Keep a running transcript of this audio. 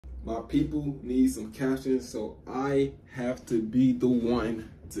My people need some captions, so I have to be the one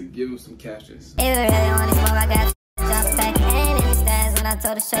to give them some captions. If you really want to smoke, I got jump back and in the stands when I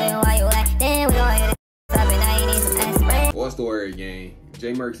told to show you why you at. Then we gon' hit it up and now you need some aspirin. What's the word, gang?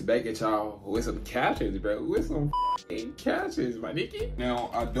 J Murks back at y'all with some captions, bro. With some captions, my nigga.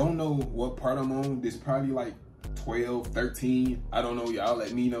 Now, I don't know what part I'm on. This probably like 12, 13. I don't know, y'all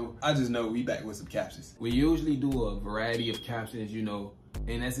let me know. I just know we back with some captions. We usually do a variety of captions, you know,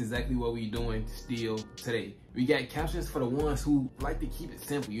 and that's exactly what we doing still today. We got captions for the ones who like to keep it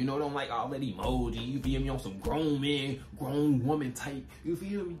simple, you know, don't like all that emoji, you feel me, on some grown man, grown woman type, you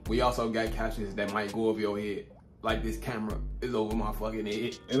feel me? We also got captions that might go over your head, like this camera is over my fucking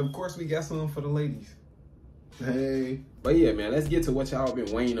head. And of course we got some for the ladies. Hey. But yeah, man, let's get to what y'all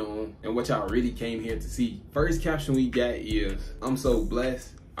been waiting on and what y'all really came here to see. First caption we got is, I'm so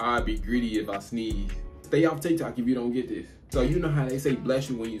blessed, I'd be greedy if I sneeze. Stay off TikTok if you don't get this. So you know how they say bless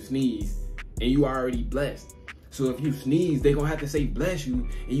you when you sneeze, and you already blessed. So if you sneeze, they gonna have to say bless you,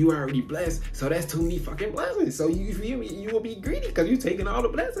 and you already blessed. So that's too many fucking blessings. So you feel me? You will be greedy because you taking all the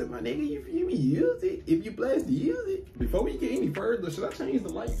blessings, my nigga. You feel me? Use it. If you blessed, use it. Before we get any further, should I change the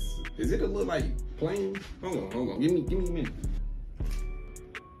lights? Is it a little like plain? Hold on. Give me a minute.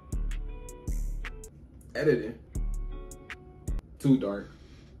 Editing. Too dark.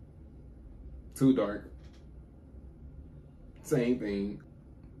 Too dark. Same thing.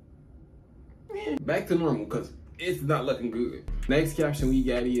 Back to normal, because it's not looking good. Next caption we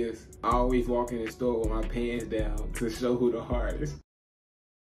got is, I always walk in the store with my pants down to show who the hardest.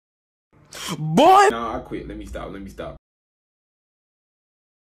 Boy! Nah, I quit. Let me stop.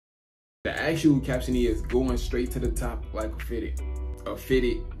 The actual caption is going straight to the top like a fitted. Going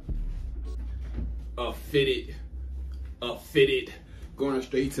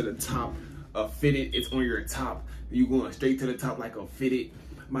straight to the top. A fitted, it's on your top. You going straight to the top like a fitted.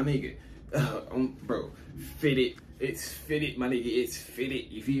 My nigga, bro, fitted. It's fitted, my nigga, it's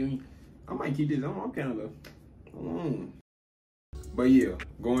fitted. You feel me? I might keep this on. I'm kind of alone. But yeah,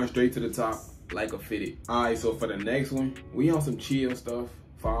 going straight to the top like a fitted. All right, so for the next one, we on some chill stuff.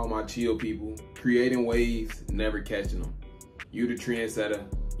 For all my chill people, creating waves, never catching them. You the trendsetter,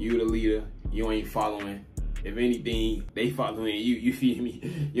 you the leader, you ain't following. If anything, they following you, you feel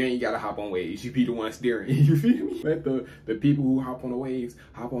me? You ain't gotta hop on waves, you be the one steering, you feel me? Let the people who hop on the waves,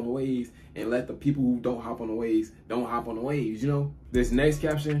 and let the people who don't hop on the waves, don't hop on the waves, you know? This next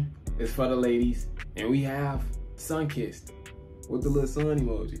caption is for the ladies, and we have sun-kissed with the little sun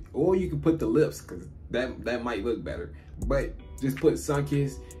emoji. Or you can put the lips, cause that might look better. But just put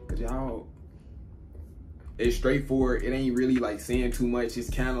sun-kissed, cause y'all, it's straightforward. It ain't really like saying too much.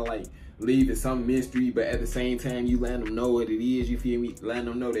 It's kind of like leaving some mystery, but at the same time, you let them know what it is, you feel me? Letting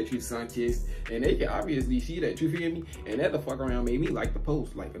them know that you sun-kissed, and they can obviously see that, you feel me? And that the fuck around made me like the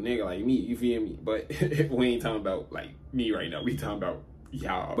post, like a nigga like me, you feel me? But we ain't talking about like me right now, we talking about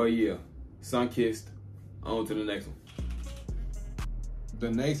y'all. But yeah, sun-kissed, on to the next one.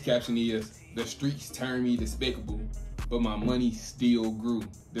 The next caption is, the streets turn me despicable, but my money still grew.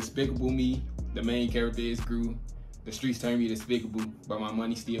 Despicable me, the main character is Gru. The streets turn me despicable, but my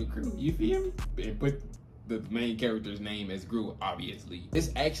money still grew. You feel me? And put the main character's name as Gru, obviously. It's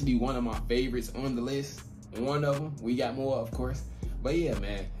actually one of my favorites on the list. One of them. We got more, of course. But yeah,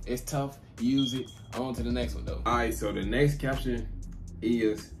 man, it's tough. Use it. On to the next one, though. All right, so the next caption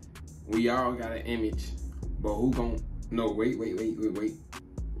is, we all got an image, but who gon'... No, wait.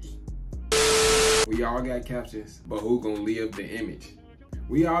 We all got captions, but who gon' live the image?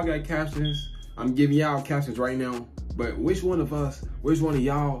 We all got captions. I'm giving y'all captions right now, but which one of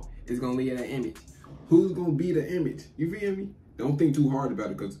y'all is gonna live that image? Who's gonna be the image? You feel me? Don't think too hard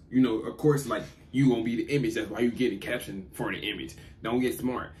about it, because, you know, of course, like, you gonna be the image. That's why you get a caption for the image. Don't get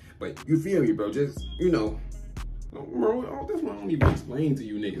smart. But you feel me, bro? Just, you know, bro, this one I don't even explain to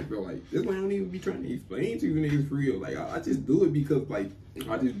you niggas, bro. Like, this one I don't even be trying to explain to you niggas for real. Like, I just do it because, like,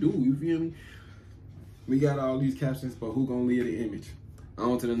 I just do, you feel me? We got all these captions, but who gonna live the image?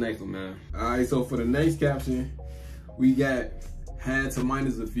 On to the next one, man. All right, so for the next caption, we got had to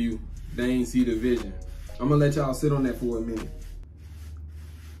minus a few. They ain't see the vision. I'm gonna let y'all sit on that for a minute.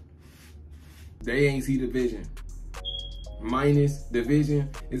 They ain't see the vision. Minus the vision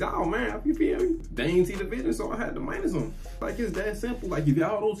is all math, you feel me? They ain't see the vision, so I had to minus them. Like, it's that simple. Like, if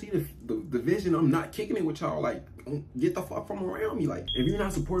y'all don't see the vision, I'm not kicking it with y'all. Like, get the fuck from around me. Like, if you're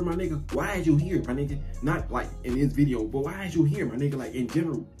not supporting my nigga, why is you here, my nigga? Not like in this video, but why is you here, my nigga? Like, in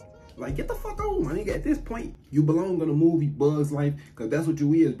general. Like, get the fuck on, my nigga. At this point, you belong on the movie Bugs Life, because that's what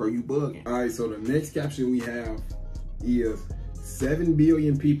you is, bro. You bugging. All right, so the next caption we have is 7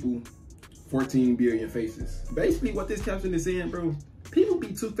 billion people, 14 billion faces. Basically, what this caption is saying, bro, People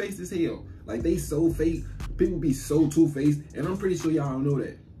be two-faced as hell. Like, they so fake. People be so two-faced, and I'm pretty sure y'all know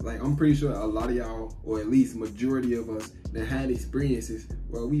that. Like, I'm pretty sure a lot of y'all, or at least majority of us, that had experiences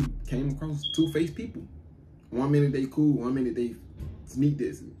where we came across two-faced people. 1 minute they cool, 1 minute they sneak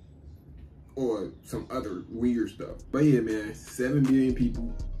this, or some other weird stuff. But yeah, man, 7 billion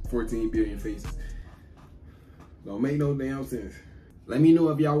people, 14 billion faces. Don't make no damn sense. Let me know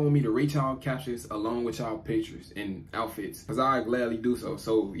if y'all want me to rate y'all captions along with y'all pictures and outfits, because I'll gladly do so.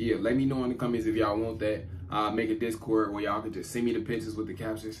 So yeah, let me know in the comments if y'all want that. I'll make a Discord where y'all can just send me the pictures with the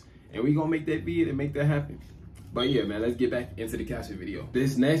captions, and we gonna make that vid and make that happen. But yeah, man, let's get back into the caption video.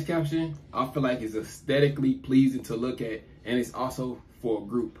 This next caption, I feel like is aesthetically pleasing to look at, and it's also for a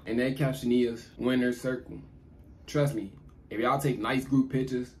group. And that caption is winner's circle. Trust me, if y'all take nice group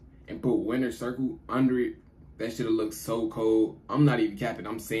pictures and put winner's circle under it, that shit'll look so cold. I'm not even capping.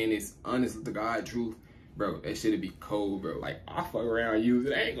 I'm saying this honestly to God truth. Bro, that shit'll be cold, bro. Like, I fuck around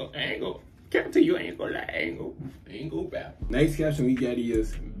using angle. Cap to you, I ain't gonna lie, ain't gonna bap. Next caption we got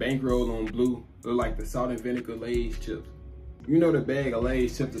is bankroll on blue. Look like the salt and vinegar Lay's chips. You know the bag of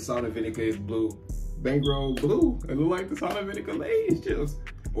Lay's chips, the salt and vinegar is blue. Bankroll blue, it look like the salt and vinegar Lay's chips.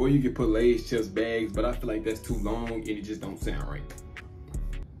 Or you could put Lay's chips bags, but I feel like that's too long and it just don't sound right.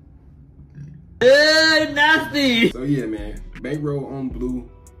 Nasty! So yeah, man, bankroll on blue,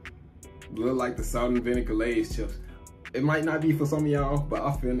 look like the salt and vinegar Lay's chips. It might not be for some of y'all, but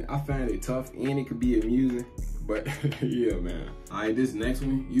I find it tough and it could be amusing. But yeah, man. Alright, this next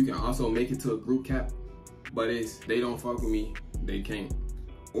one, you can also make it to a group cap, but it's they don't fuck with me, they can't.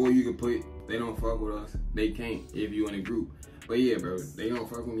 Or you can put they don't fuck with us, they can't if you in a group. But yeah, bro, they don't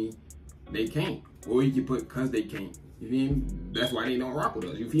fuck with me, they can't. Or you can put cause they can't. You feel me? That's why they don't rock with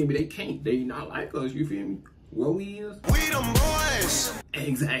us. You feel me? They can't. They not like us. You feel me? What we is? We them boys.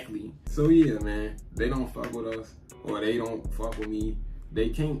 Exactly. So yeah, man. They don't fuck with us, or they don't fuck with me. They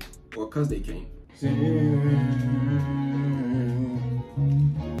can't, or cause they can't. She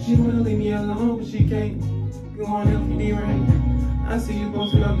wanna leave me alone, but she can't. You want help me right? I see you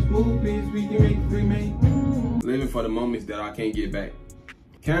posting up smooth, please. We can make remake. Living for the moments that I can't get back.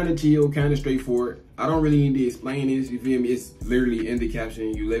 Kinda chill, kinda straightforward. I don't really need to explain this, you feel me? It's literally in the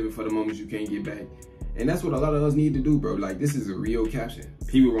caption. You living for the moments you can't get back. And that's what a lot of us need to do, bro. Like, this is a real caption.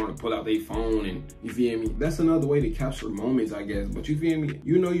 People want to pull out their phone and, you feel me? That's another way to capture moments, I guess. But you feel me?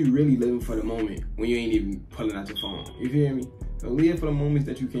 You know you really living for the moment when you ain't even pulling out your phone. You feel me? So live for the moments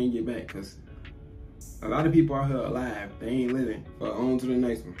that you can't get back, because a lot of people out here alive, they ain't living. But on to the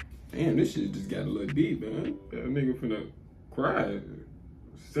next one. Damn, this shit just got a little deep, man. That nigga finna cry.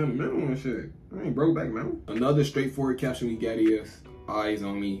 Sentimental and shit. I ain't broke back, man. Another straightforward caption we got is eyes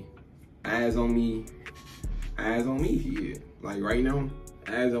on me. Eyes on me. Eyes on me, yeah. Like right now,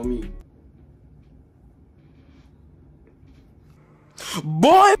 eyes on me.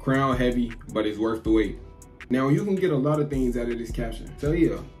 Boy! Crown heavy, but it's worth the wait. Now you can get a lot of things out of this caption. So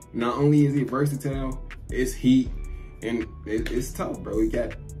yeah, not only is it versatile, it's heat, and it's tough, bro. It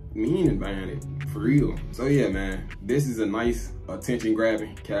got meaning behind it, for real. So yeah, man, this is a nice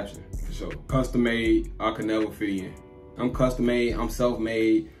attention-grabbing caption, for sure. Custom made, I could never fit in. I'm custom made, I'm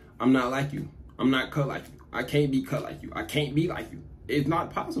self-made. I'm not like you. I'm not cut like you. I can't be cut like you. I can't be like you. It's not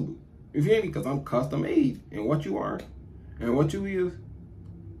possible. You feel me? Because I'm custom made. And what you are and what you is,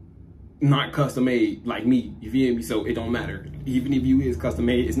 not custom made like me. You feel me? So it don't matter. Even if you is custom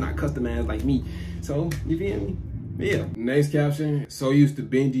made, it's not customized like me. So, you feel me? Yeah. Next caption. So used to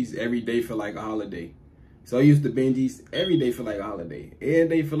Benjis every day feel like a holiday. So used to Benjis every day feel like a holiday. Every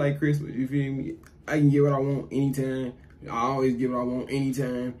day feel like Christmas. You feel me? I can get what I want anytime. I always get what I want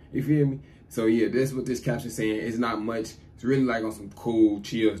anytime. You feel me? So yeah, that's what this caption saying. It's not much. It's really like on some cool,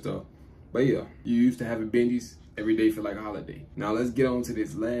 chill stuff. But yeah, you used to have a Benjis every day feel like a holiday. Now let's get on to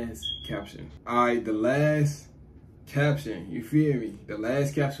this last caption. All right, the last caption, you feel me? The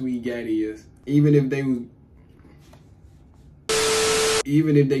last caption we got is, even if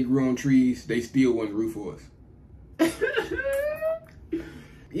they grew on trees, they still wouldn't root for us.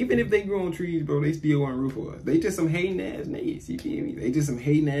 Even if they grew on trees, bro, they still want to root for us. They just some hating ass niggas, you feel me? They just some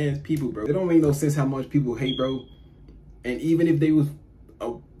hating ass people, bro. It don't make no sense how much people hate, bro. And even if they was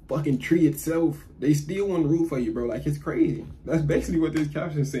a fucking tree itself, they still want to root for you, bro. Like, it's crazy. That's basically what this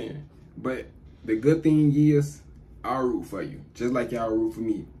caption's saying. But the good thing is, I'll root for you, just like y'all root for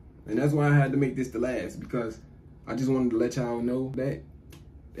me. And that's why I had to make this the last, because I just wanted to let y'all know that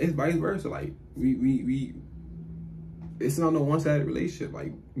it's vice versa. Like, it's not no one-sided relationship.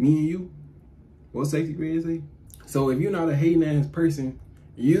 Like, me and you, what Sexy Green say? So if you're not a hating ass person,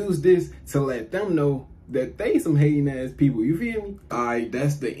 use this to let them know that they some hating ass people. You feel me? All right,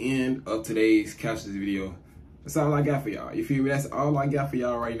 that's the end of today's captions video. That's all I got for y'all. You feel me? That's all I got for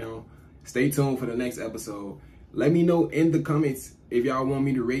y'all right now. Stay tuned for the next episode. Let me know in the comments if y'all want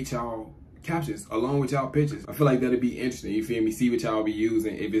me to rate y'all captions along with y'all pictures. I feel like that'd be interesting, you feel me? See what y'all be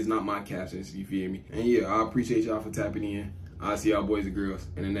using if it's not my captions, you feel me? And yeah, I appreciate y'all for tapping in. I'll see y'all boys and girls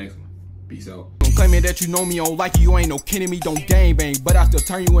in the next one. Peace out. Claiming that you know me, don't like you ain't no kidding me, don't gangbang, but I still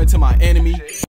turn you into my enemy.